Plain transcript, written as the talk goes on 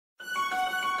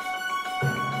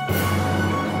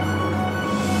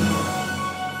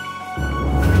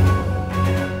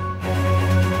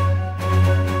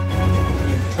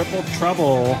triple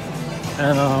trouble.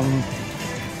 And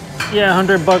yeah,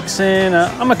 $100 in.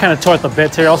 I'm gonna kind of torque the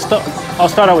bets here. I'll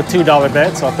start out with $2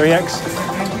 bets, so 3x.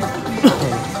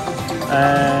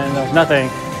 And nothing.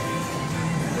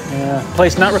 Yeah,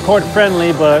 place not record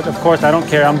friendly, but of course I don't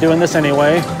care. I'm doing this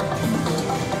anyway.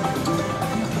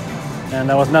 And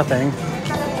that was nothing.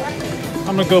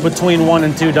 I'm gonna go between $1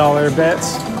 and $2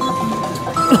 bets.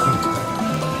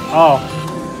 Oh,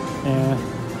 yeah.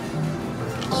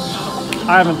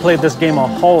 I haven't played this game a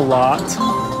whole lot.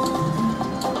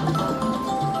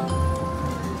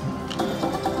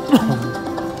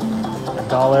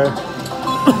 $1.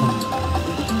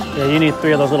 Yeah, you need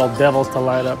 3 of those little devils to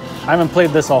light up. I haven't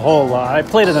played this a whole lot. I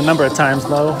played it a number of times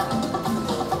though.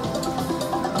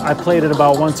 I played it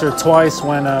about once or twice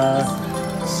when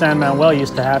San Manuel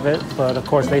used to have it, but of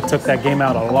course they took that game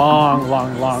out a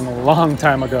long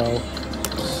time ago.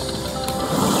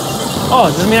 Oh,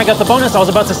 does this mean I got the bonus? I was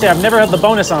about to say, I've never had the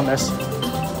bonus on this.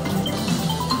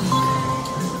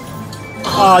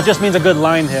 Oh, it just means a good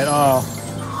line hit. Oh.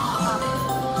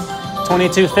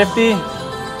 $22.50?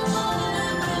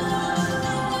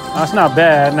 That's not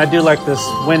bad, and I do like this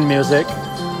wind music.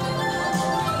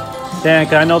 Dang,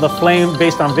 'cause I know the flame,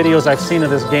 based on videos I've seen of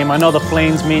this game, I know the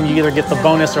flames mean you either get the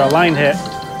bonus or a line hit.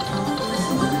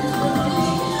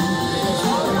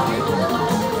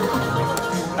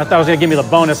 I thought it was gonna give me the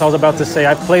bonus. I was about to say,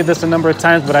 I've played this a number of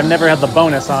times, but I've never had the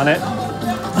bonus on it.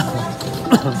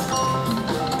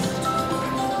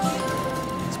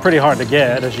 It's pretty hard to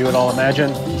get, as you would all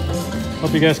imagine.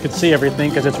 Hope you guys could see everything,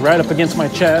 because it's right up against my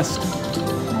chest.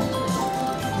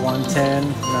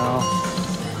 110, no.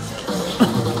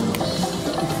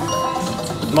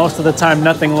 Most of the time,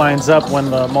 nothing lines up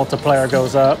when the multiplier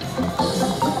goes up.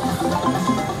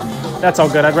 That's all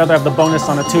good. I'd rather have the bonus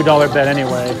on a $2 bet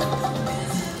anyway.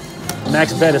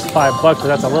 Max bet is $5, but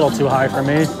that's a little too high for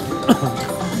me.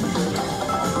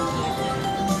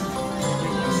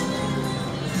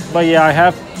 But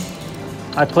yeah,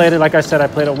 I played it, like I said, I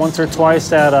played it once or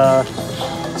twice at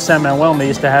San Manuel. They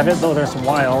used to have it, though there's some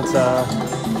wilds.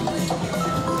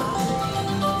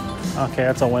 Okay,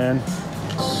 that's a win.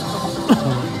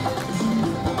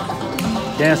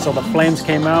 Yeah, so the flames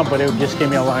came out, but it just gave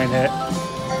me a line hit.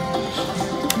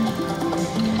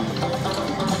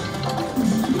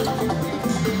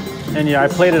 And yeah, I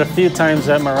played it a few times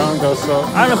at Morongo, so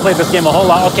I haven't played this game a whole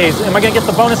lot. Okay, am I gonna get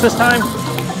the bonus this time?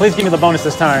 Please give me the bonus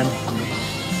this time.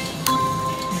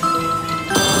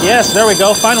 Yes, there we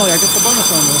go. Finally, I get the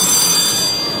bonus on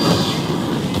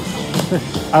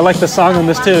this. I like the song on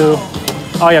this too.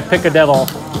 Oh yeah, pick a devil.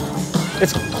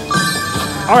 It's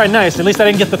all right, nice. At least I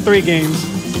didn't get the 3 games.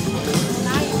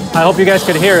 I hope you guys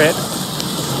could hear it.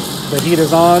 The heat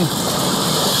is on.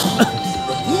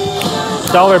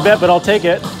 $1 bet, but I'll take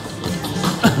it.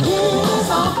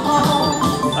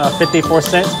 54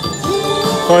 cents.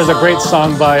 Of course, a great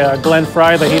song by Glenn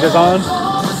Frey, The Heat Is On.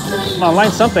 Come on,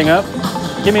 line something up.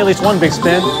 Give me at least one big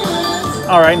spin.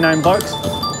 All right, $9.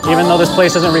 Even though this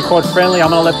place isn't record friendly, I'm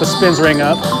gonna let the spins ring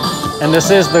up. And this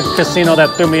is the casino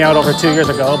that threw me out over 2 years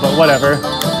ago, but whatever.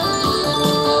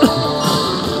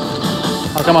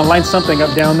 Oh, come on, line something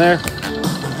up down there.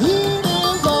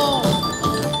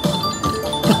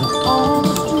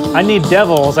 I need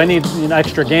devils. I need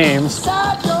extra games.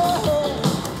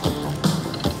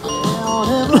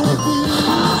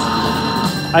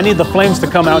 I need the flames to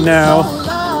come out now.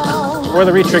 Where are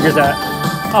the re-triggers at?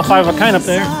 Oh, 5 of a kind up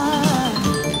there.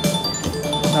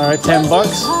 All right, $10.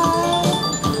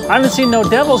 I haven't seen no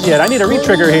devils yet. I need a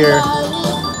re-trigger here.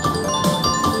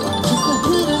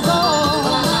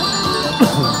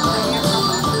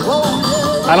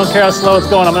 I don't care how slow it's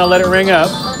going. I'm gonna let it ring up.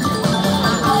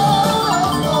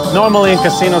 Normally in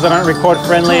casinos that aren't record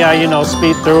friendly, I,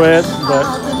 speed through it, but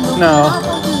no.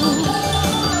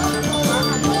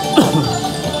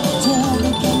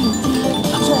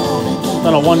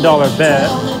 On a $1 bet.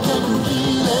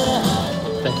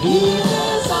 The heat.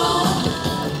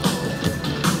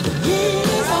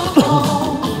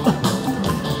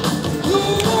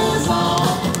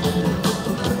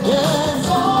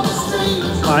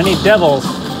 Oh, I need devils.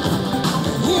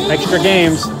 Extra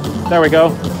games. There we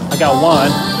go. I got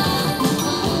 1.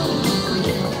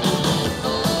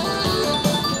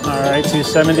 All right,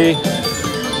 270.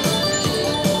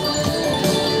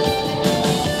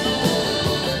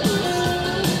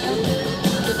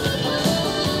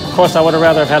 Of course, I would have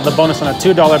rather have had the bonus on a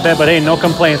 $2 bet, but hey, no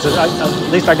complaints.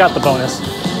 At least I got the bonus.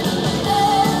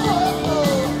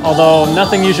 Although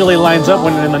nothing usually lines up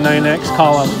when in the 9X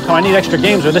column. Come on, I need extra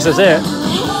games or this is it.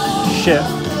 Shit.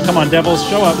 Come on, devils,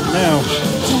 show up now.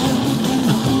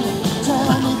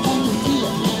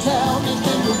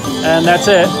 And that's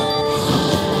it.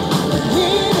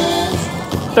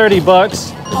 30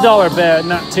 bucks. Dollar bet,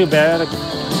 not too bad.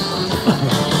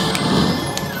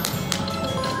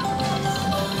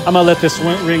 I'm gonna let this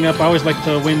ring up. I always like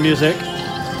to win music.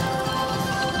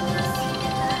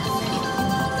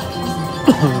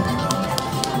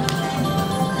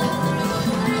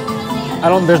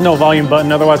 There's no volume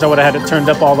button, otherwise I would have had it turned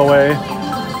up all the way.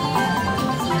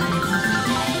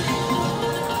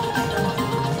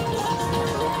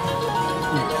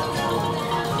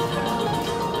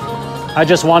 I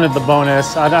just wanted the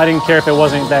bonus. I didn't care if it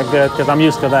wasn't that good because I'm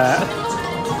used to that.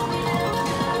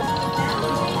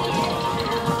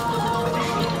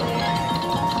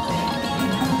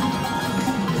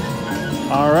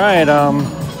 All right,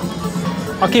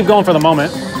 I'll keep going for the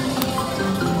moment.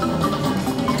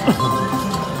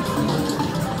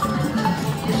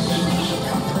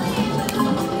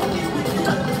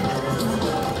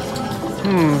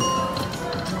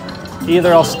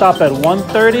 Either I'll stop at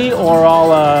 130 or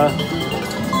I'll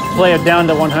play it down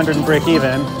to 100 and break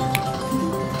even.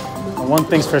 One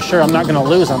thing's for sure, I'm not gonna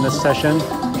lose on this session.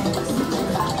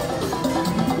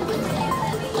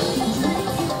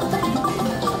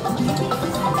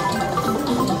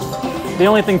 The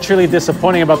only thing truly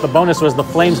disappointing about the bonus was the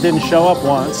flames didn't show up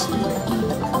once.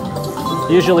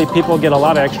 Usually people get a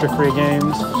lot of extra free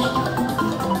games.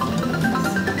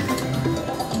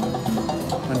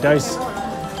 My dice.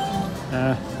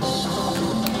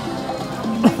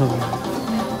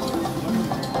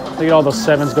 Look at all those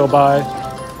sevens go by.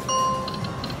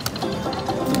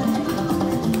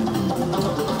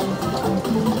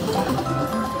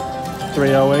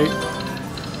 $3.08.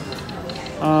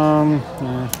 Yeah.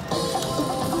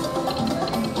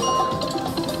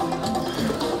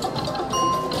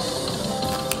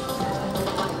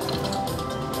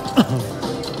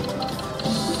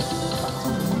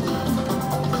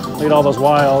 Look at all those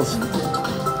wilds.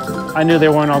 I knew they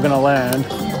weren't all gonna land.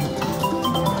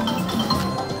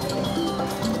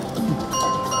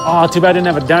 Oh, too bad I didn't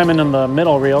have a diamond in the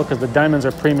middle reel because the diamonds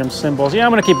are premium symbols. Yeah,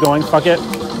 I'm gonna keep going, fuck it.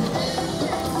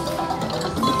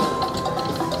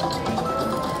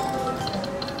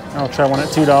 I'll try one at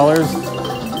 $2.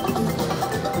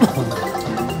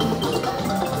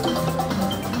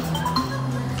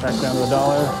 Back down to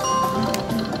 $1.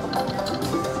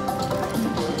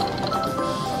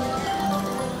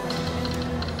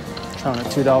 Try one at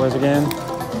 $2 again.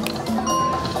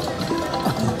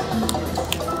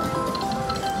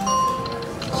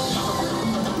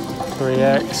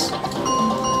 $3X.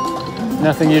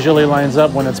 Nothing usually lines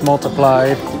up when it's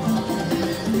multiplied.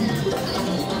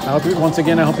 Once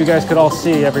again, I hope you guys could all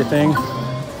see everything.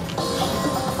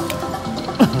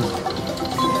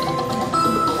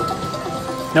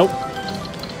 Nope.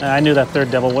 I knew that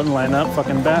third devil wouldn't line up,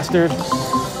 fucking bastard.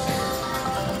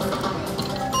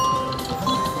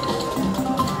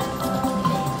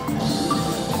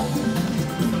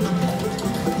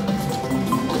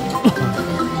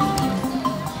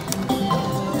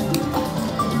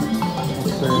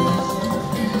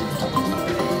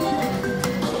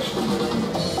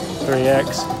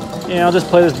 $3X. Yeah, I'll just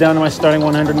play this down to my starting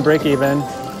 100 and break even.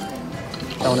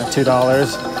 That one at $2.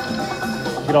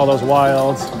 Get all those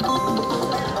wilds.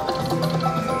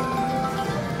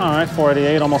 All right,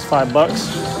 488, almost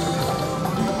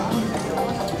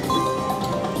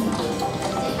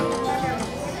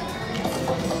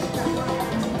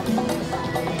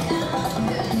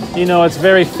You know, it's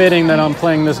very fitting that I'm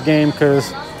playing this game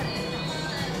because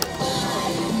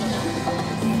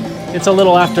it's a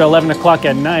little after 11 o'clock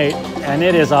at night, and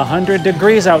it is 100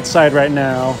 degrees outside right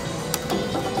now.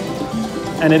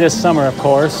 And it is summer, of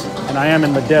course, and I am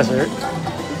in the desert.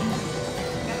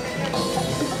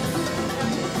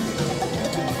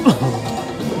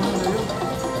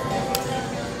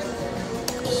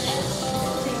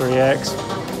 $3X.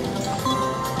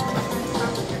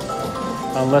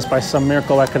 Unless by some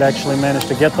miracle I could actually manage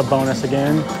to get the bonus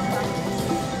again.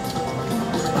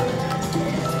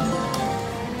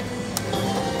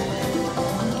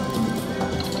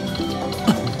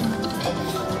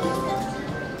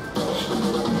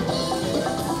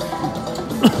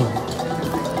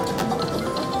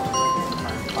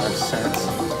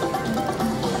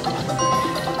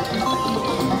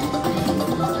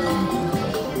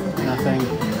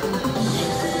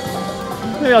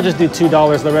 Maybe I'll just do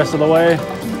 $2 the rest of the way.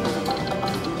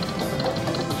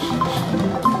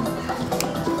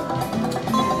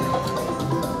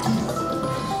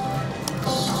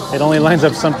 It only lines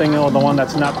up something with the one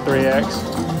that's not 3X.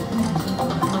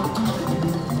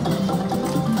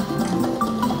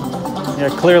 Yeah,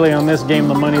 clearly on this game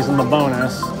the money's in the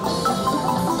bonus.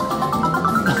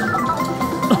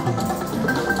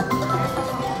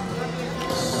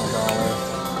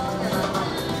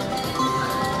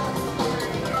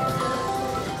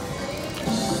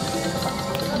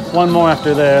 One more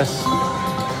after this.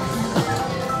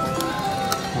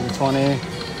 120.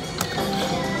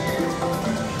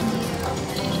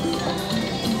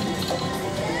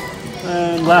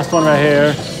 And last one right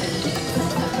here.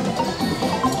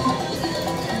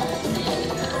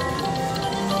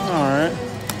 All right.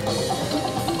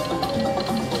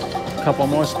 Couple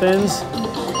more spins.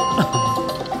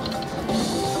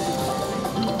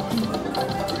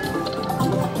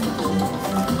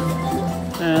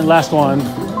 And last one.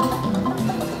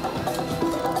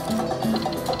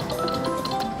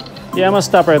 Yeah, I'm gonna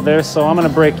stop right there. So I'm gonna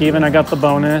break even. I got the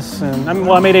bonus, and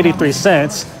I made 83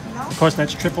 cents. Of course,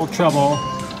 that's triple trouble.